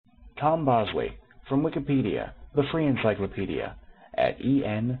Tom Bosley, from Wikipedia, the free encyclopedia, at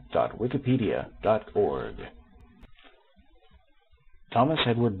en.wikipedia.org. Thomas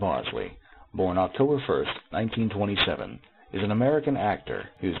Edward Bosley, born October 1st, 1927, is an American actor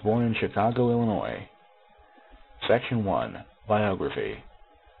who was born in Chicago, Illinois. Section 1, Biography.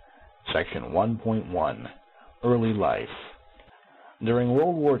 Section 1.1, Early Life. During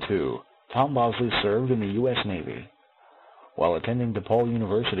World War II, Tom Bosley served in the U.S. Navy. While attending DePaul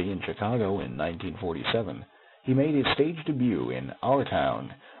University in Chicago in 1947, he made his stage debut in Our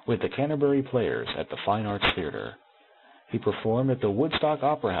Town with the Canterbury Players at the Fine Arts Theater. He performed at the Woodstock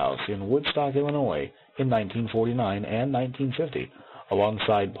Opera House in Woodstock, Illinois in 1949 and 1950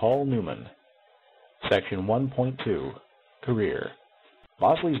 alongside Paul Newman. Section 1.2, Career.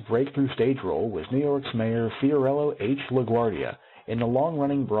 Bosley's breakthrough stage role was New York's Mayor Fiorello H. LaGuardia in the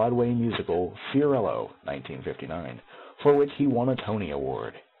long-running Broadway musical Fiorello, 1959, for which he won a Tony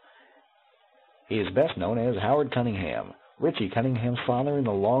Award. He is best known as Howard Cunningham, Richie Cunningham's father in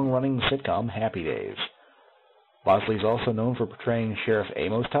the long-running sitcom Happy Days. Bosley is also known for portraying Sheriff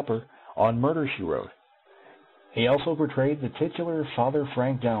Amos Tupper on Murder, She Wrote. He also portrayed the titular Father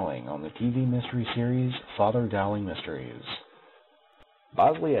Frank Dowling on the TV mystery series Father Dowling Mysteries.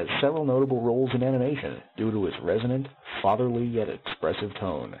 Bosley has several notable roles in animation due to his resonant, fatherly yet expressive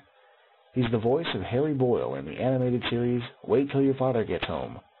tone. He's the voice of Harry Boyle in the animated series Wait Till Your Father Gets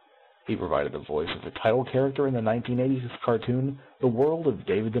Home. He provided the voice of the title character in the 1980s cartoon The World of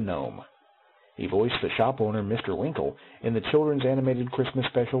David the Gnome. He voiced the shop owner Mr. Winkle in the children's animated Christmas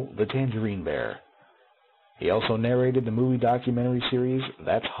special The Tangerine Bear. He also narrated the movie documentary series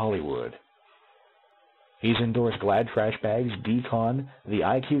That's Hollywood. He's endorsed Glad Trash Bags, D-Con, the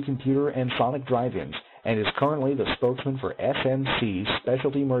IQ Computer, and Sonic Drive-Ins, and is currently the spokesman for SNC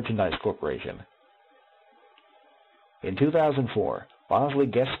Specialty Merchandise Corporation. In 2004, Bosley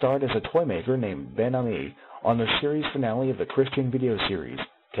guest starred as a toy maker named Ben Ami on the series finale of the Christian video series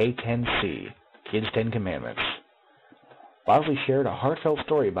K10C, Kids 10 Commandments. Bosley shared a heartfelt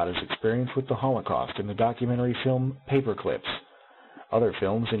story about his experience with the Holocaust in the documentary film Paperclips. Other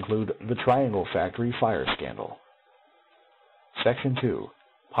films include The Triangle Factory Fire Scandal. Section 2,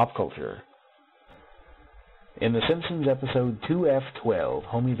 Pop Culture. In The Simpsons episode 2F12,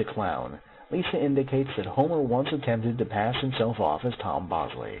 Homie the Clown, Lisa indicates that Homer once attempted to pass himself off as Tom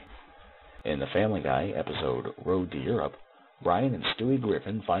Bosley. In the Family Guy episode Road to Europe, Brian and Stewie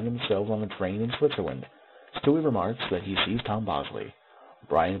Griffin find themselves on a train in Switzerland. Stewie remarks that he sees Tom Bosley.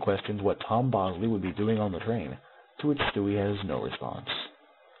 Brian questions what Tom Bosley would be doing on the train, to which Stewie has no response.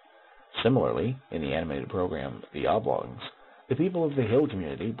 Similarly, in the animated program The Oblongs, the people of the Hill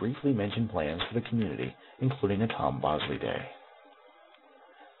community briefly mention plans for the community, including a Tom Bosley Day.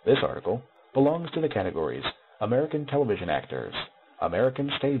 This article belongs to the categories American television actors, American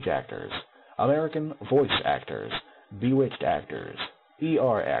stage actors, American voice actors, Bewitched actors,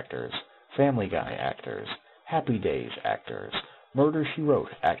 ER actors, Family Guy actors, Happy Days actors, Murder, She Wrote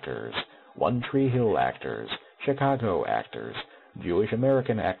actors, One Tree Hill actors, Chicago actors, Jewish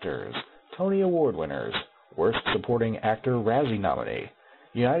American actors, Tony Award winners, Worst Supporting Actor Razzie nominee,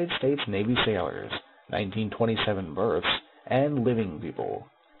 United States Navy sailors, 1927 births, and living people.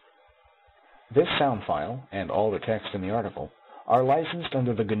 This sound file, and all the text in the article, are licensed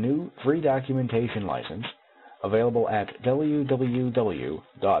under the GNU Free Documentation License, available at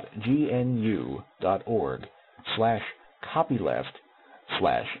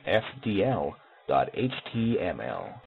www.gnu.org/copyleft/fdl.html.